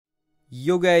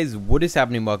Yo guys, what is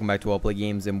happening? Welcome back to LetsPlay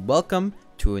Games and welcome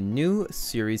to a new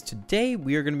series. Today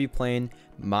we are going to be playing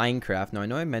Minecraft. Now I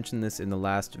know I mentioned this in the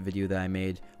last video that I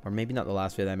made, or maybe not the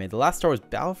last video that I made. The last Star Wars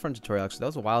Battlefront tutorial, actually that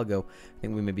was a while ago. I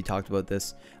think we maybe talked about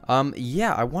this.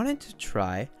 Yeah, I wanted to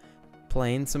try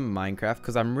playing some Minecraft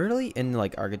because I'm really into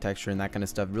like architecture and that kind of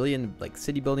stuff, really in like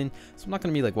city building. So I'm not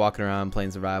going to be like walking around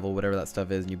playing survival, whatever that stuff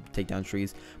is, and you take down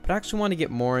trees, but I actually want to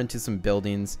get more into some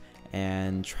buildings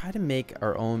and try to make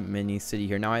our own mini city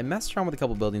here. Now I messed around with a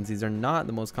couple buildings. These are not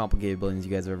the most complicated buildings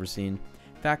you guys have ever seen.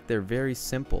 In fact, they're very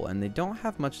simple and they don't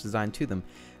have much design to them.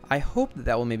 I hope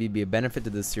that will maybe be a benefit to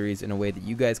this series in a way that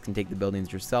you guys can take the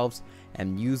buildings yourselves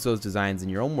and use those designs in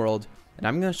your own world. And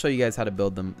I'm going to show you guys how to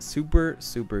build them super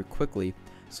quickly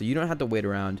so you don't have to wait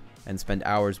around and spend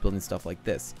hours building stuff like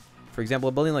this. For example,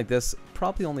 a building like this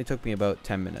probably only took me about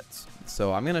 10 minutes.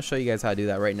 So I'm going to show you guys how to do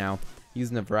that right now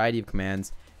using a variety of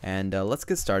commands. And let's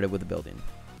get started with the building.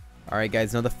 Alright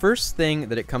guys, now the first thing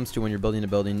that it comes to when you're building a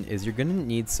building is you're going to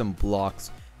need some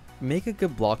blocks. Make a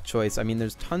good block choice. I mean,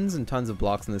 there's tons and tons of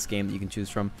blocks in this game that you can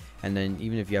choose from, and then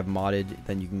even if you have modded,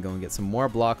 then you can go and get some more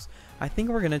blocks. I think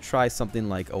we're going to try something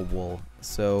like a wool.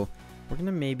 So we're going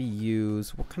to maybe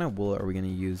use, what kind of wool are we going to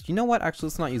use? You know what, actually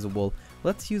let's not use a wool,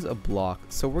 let's use a block.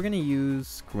 So we're going to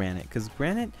use granite, because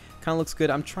granite kind of looks good.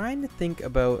 I'm trying to think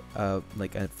about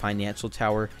like a financial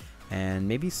tower, and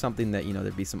maybe something that, you know,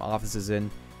 there'd be some offices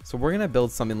in. So we're going to build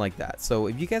something like that. So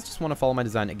if you guys just want to follow my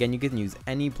design, again, you can use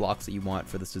any blocks that you want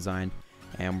for this design.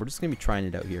 And we're just going to be trying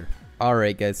it out here.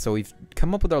 Alright guys, so we've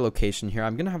come up with our location here.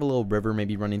 I'm going to have a little river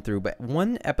maybe running through. But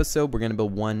one episode, we're going to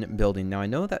build one building. Now I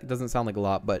know that doesn't sound like a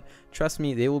lot, but trust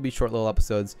me, they will be short little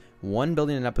episodes. One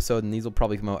building an episode, and these will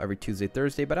probably come out every Tuesday,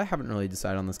 Thursday. But I haven't really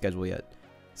decided on the schedule yet.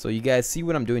 So you guys see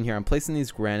what I'm doing here. I'm placing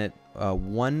these granite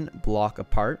one block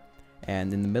apart.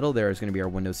 And in the middle there is going to be our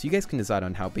windows. So you guys can decide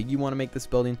on how big you want to make this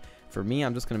building. For me,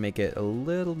 I'm just going to make it a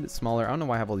little bit smaller. I don't know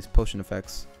why I have all these potion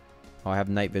effects. Oh, I have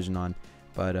night vision on.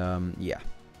 But yeah.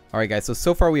 Alright guys,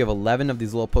 so far we have 11 of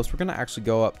these little posts. We're going to actually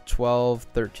go up 12,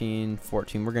 13,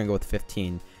 14. We're going to go with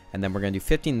 15. And then we're going to do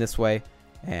 15 this way.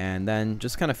 And then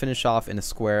just kind of finish off in a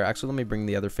square. Actually, let me bring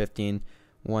the other 15.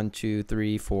 1, 2,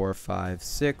 3, 4, 5,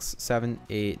 6, 7,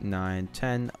 8, 9,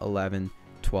 10, 11,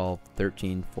 12,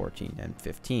 13, 14, and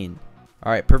 15.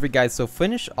 Alright, perfect guys, so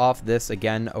finish off this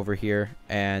again over here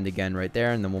and again right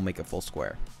there, and then we'll make a full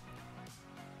square.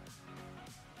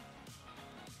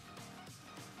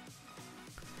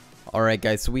 Alright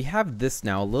guys, so we have this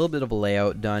now, a little bit of a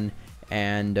layout done,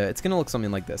 and it's going to look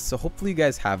something like this. So hopefully you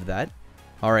guys have that.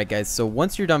 Alright guys, so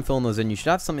once you're done filling those in, you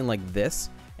should have something like this,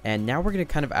 and now we're going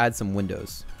to kind of add some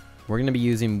windows. We're going to be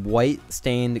using white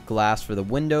stained glass for the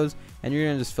windows, and you're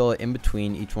going to just fill it in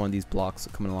between each one of these blocks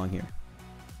coming along here.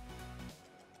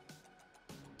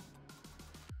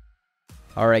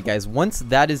 Alright guys, once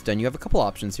that is done, you have a couple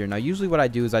options here. Now usually what I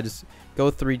do is I just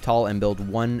go 3 tall and build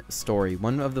one story,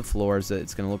 one of the floors that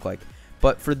it's going to look like.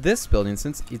 But for this building,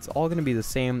 since it's all going to be the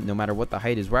same no matter what the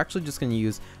height is, we're actually just going to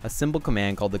use a simple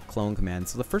command called the clone command.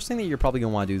 So the first thing that you're probably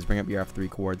going to want to do is bring up your F3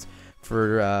 chords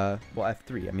for, well,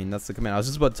 F3. I mean, that's the command. I was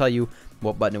just about to tell you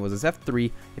what button it was. It's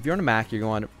F3. If you're on a Mac, you're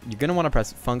going to want to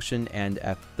press function and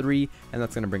F3, and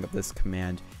that's going to bring up this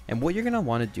command. And what you're going to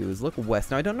want to do is look west.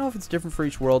 Now, I don't know if it's different for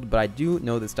each world, but I do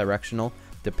know that's directional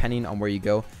depending on where you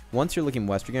go. Once you're looking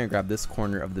west, you're going to grab this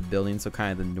corner of the building, so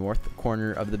kind of the north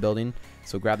corner of the building.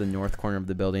 So grab the north corner of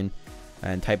the building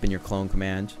and type in your clone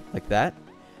command like that.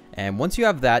 And once you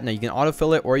have that, now you can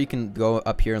autofill it, or you can go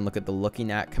up here and look at the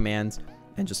looking at commands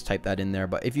and just type that in there.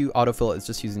 But if you autofill it, it's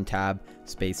just using tab,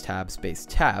 space, tab, space,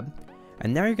 tab.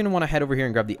 And now you're going to want to head over here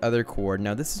and grab the other chord.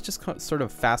 Now this is just sort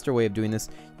of a faster way of doing this.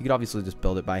 You could obviously just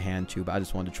build it by hand too, but I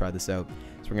just wanted to try this out.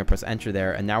 So we're going to press enter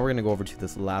there, and now we're going to go over to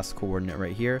this last coordinate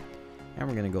right here, and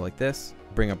we're going to go like this,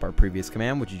 bring up our previous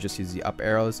command, which you just use the up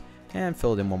arrows, and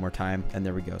fill it in one more time, and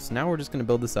there we go. So now we're just going to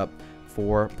build this up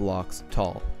 4 blocks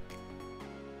tall.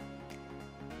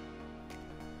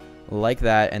 Like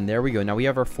that, and there we go. Now we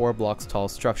have our 4 blocks tall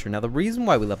structure. Now the reason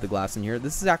why we left the glass in here,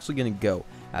 this is actually going to go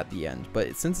at the end,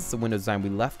 but since it's the window design, we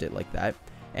left it like that,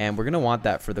 and we're going to want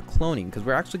that for the cloning, because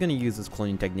we're actually going to use this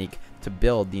cloning technique to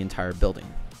build the entire building.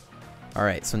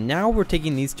 Alright, so now we're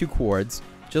taking these 2 chords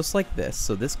just like this,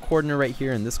 so this coordinate right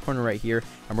here and this corner right here,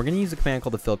 and we're going to use a command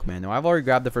called the fill command. Now I've already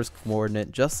grabbed the first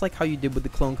coordinate just like how you did with the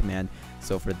clone command,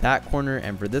 so for that corner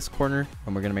and for this corner,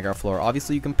 and we're going to make our floor.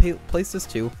 Obviously you can place this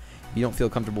too if you don't feel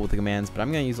comfortable with the commands, but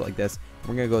I'm going to use it like this.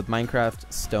 We're going to go with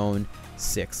Minecraft Stone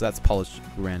 6. That's polished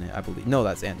granite, I believe. No,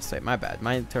 that's andesite. My bad.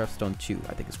 Minecraft Stone 2,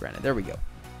 I think, is granite. There we go.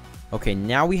 Okay,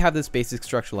 now we have this basic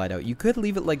structure laid out. You could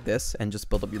leave it like this and just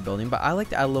build up your building, but I like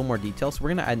to add a little more detail, so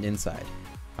we're going to add an inside.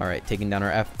 Alright, taking down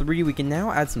our F3, we can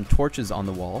now add some torches on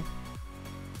the wall.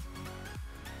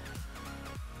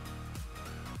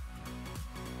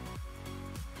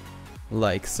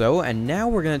 Like so, and now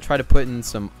we're going to try to put in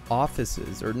some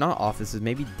offices, or not offices,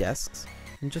 maybe desks,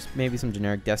 and just maybe some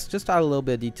generic desks, just to add a little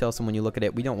bit of detail so when you look at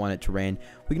it, we don't want it to rain.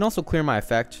 We can also clear my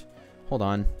effect. Hold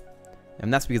on.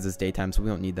 And that's because it's daytime, so we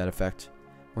don't need that effect.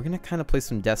 We're going to kind of place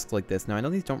some desks like this. Now, I know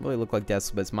these don't really look like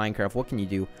desks, but it's Minecraft. What can you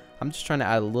do? I'm just trying to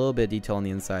add a little bit of detail on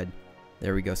the inside.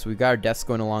 There we go. So we've got our desks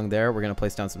going along there. We're going to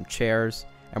place down some chairs,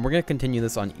 and we're going to continue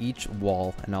this on each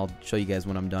wall, and I'll show you guys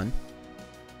when I'm done.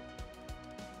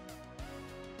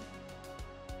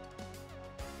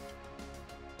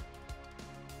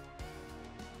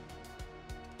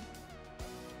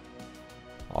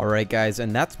 Alright guys,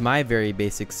 and that's my very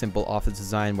basic simple office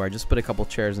design where I just put a couple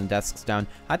chairs and desks down.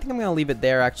 I think I'm going to leave it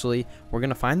there actually. We're going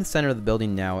to find the center of the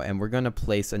building now, and we're going to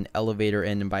place an elevator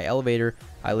in, and by elevator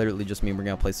I literally just mean we're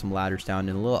going to place some ladders down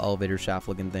in a little elevator shaft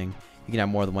looking thing. You can have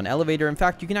more than one elevator. In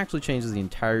fact, you can actually change the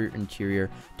entire interior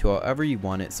to however you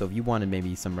want it. So if you wanted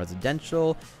maybe some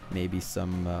residential, maybe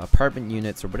some apartment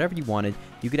units, or whatever you wanted,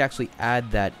 you could actually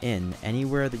add that in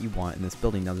anywhere that you want in this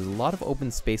building. Now there's a lot of open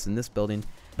space in this building,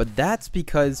 but that's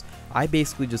because I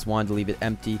basically just wanted to leave it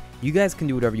empty. You guys can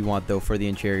do whatever you want though for the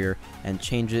interior and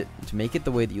change it to make it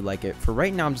the way that you like it. For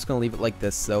right now, I'm just going to leave it like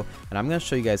this though, and I'm going to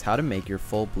show you guys how to make your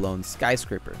full-blown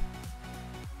skyscraper.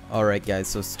 Alright guys,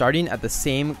 so starting at the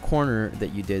same corner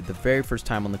that you did the very first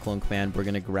time on the clone command, we're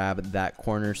going to grab that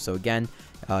corner. So again,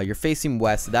 you're facing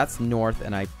west, that's north,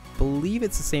 and I believe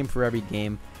it's the same for every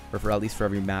game, or for at least for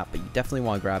every map, but you definitely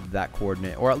want to grab that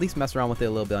coordinate, or at least mess around with it a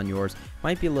little bit on yours.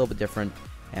 Might be a little bit different.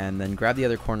 And then grab the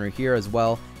other corner here as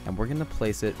well, and we're going to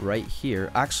place it right here.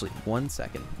 Actually, one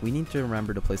second. We need to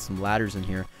remember to place some ladders in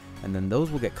here, and then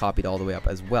those will get copied all the way up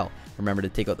as well. Remember to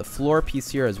take out the floor piece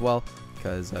here as well,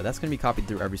 because that's going to be copied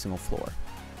through every single floor.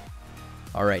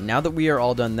 Alright, now that we are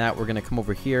all done that, we're going to come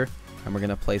over here, and we're going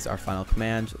to place our final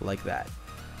command like that.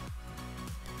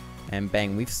 And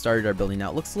bang, we've started our building. Now,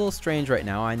 it looks a little strange right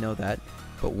now, I know that,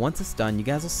 but once it's done, you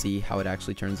guys will see how it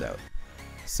actually turns out.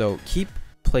 So keep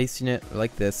placing it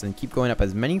like this and keep going up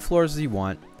as many floors as you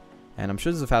want, and I'm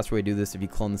sure there's a faster way to do this if you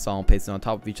clone this all and paste it on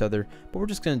top of each other, but we're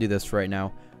just going to do this right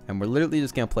now, and we're literally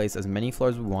just going to place as many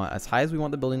floors as we want, as high as we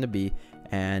want the building to be,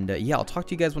 and yeah, I'll talk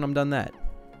to you guys when I'm done that.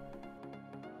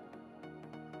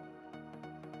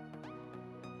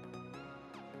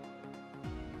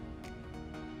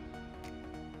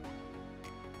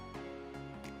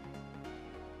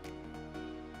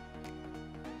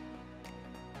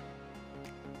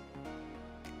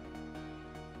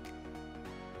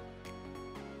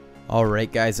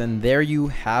 Alright guys, and there you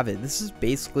have it. This is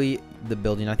basically the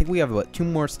building. I think we have about 2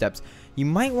 more steps. You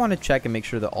might want to check and make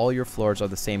sure that all your floors are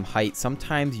the same height.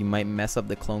 Sometimes you might mess up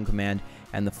the clone command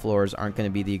and the floors aren't going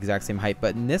to be the exact same height,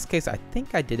 but in this case I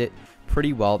think I did it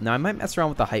pretty well. Now I might mess around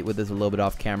with the height with this a little bit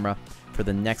off camera. For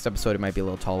the next episode it might be a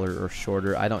little taller or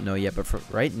shorter, I don't know yet, but for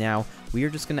right now we are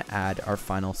just going to add our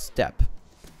final step.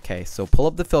 Okay, so pull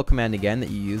up the fill command again that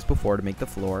you used before to make the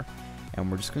floor. And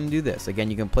we're just going to do this.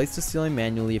 Again, you can place the ceiling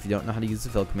manually if you don't know how to use the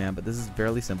fill command, but this is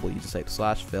fairly simple. You just type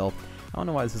 /fill. I don't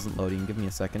know why this isn't loading. Give me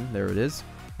a second. There it is.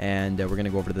 And we're going to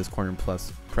go over to this corner and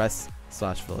press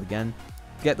 /fill again.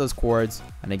 Get those chords.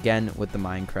 And again, with the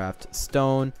Minecraft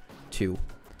stone 2.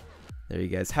 There you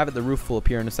guys have it. The roof will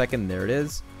appear in a second. There it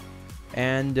is.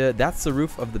 And that's the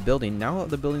roof of the building. Now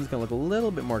the building's going to look a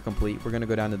little bit more complete. We're going to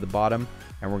go down to the bottom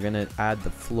and we're going to add the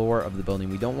floor of the building.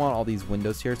 We don't want all these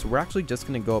windows here, so we're actually just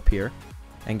going to go up here.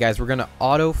 And guys, we're going to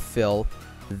auto-fill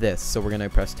this. So we're going to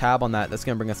press tab on that. That's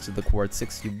going to bring us to the chord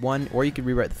 61, or you could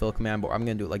rewrite the fill command, but I'm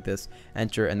going to do it like this.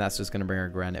 Enter, and that's just going to bring our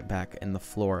granite back in the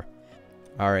floor.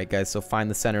 Alright guys, so find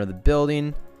the center of the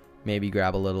building. Maybe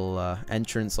grab a little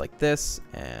entrance like this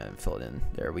and fill it in.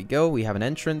 There we go. We have an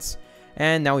entrance.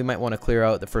 And now we might want to clear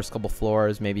out the first couple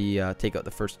floors, maybe take out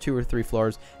the first 2 or 3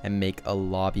 floors and make a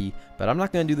lobby. But I'm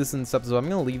not going to do this in this episode. I'm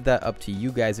going to leave that up to you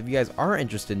guys. If you guys are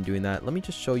interested in doing that, let me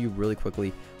just show you really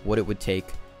quickly what it would take.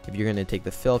 If you're going to take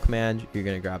the fill command, you're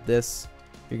going to grab this.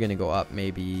 You're going to go up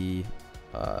maybe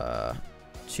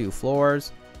 2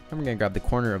 floors. And we're going to grab the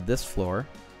corner of this floor.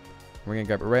 We're going to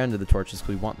grab it right under the torches because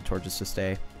we want the torches to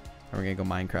stay. And we're going to go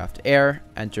Minecraft air,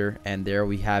 enter, and there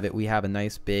we have it. We have a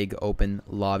nice big open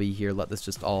lobby here. Let this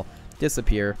just all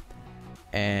disappear.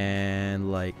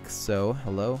 And like so.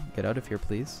 Hello, get out of here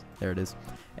please. There it is.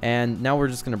 And now we're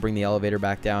just going to bring the elevator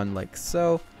back down like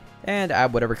so. And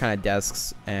add whatever kind of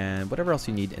desks and whatever else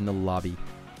you need in the lobby.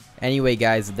 Anyway,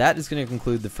 guys, that is going to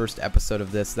conclude the first episode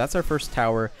of this. That's our first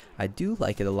tower. I do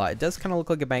like it a lot. It does kind of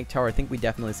look like a bank tower. I think we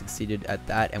definitely succeeded at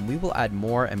that, and we will add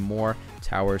more and more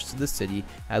towers to the city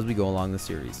as we go along the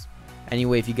series.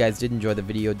 Anyway, if you guys did enjoy the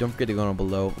video, don't forget to go down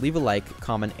below, leave a like,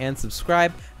 comment, and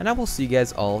subscribe, and I will see you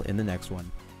guys all in the next one.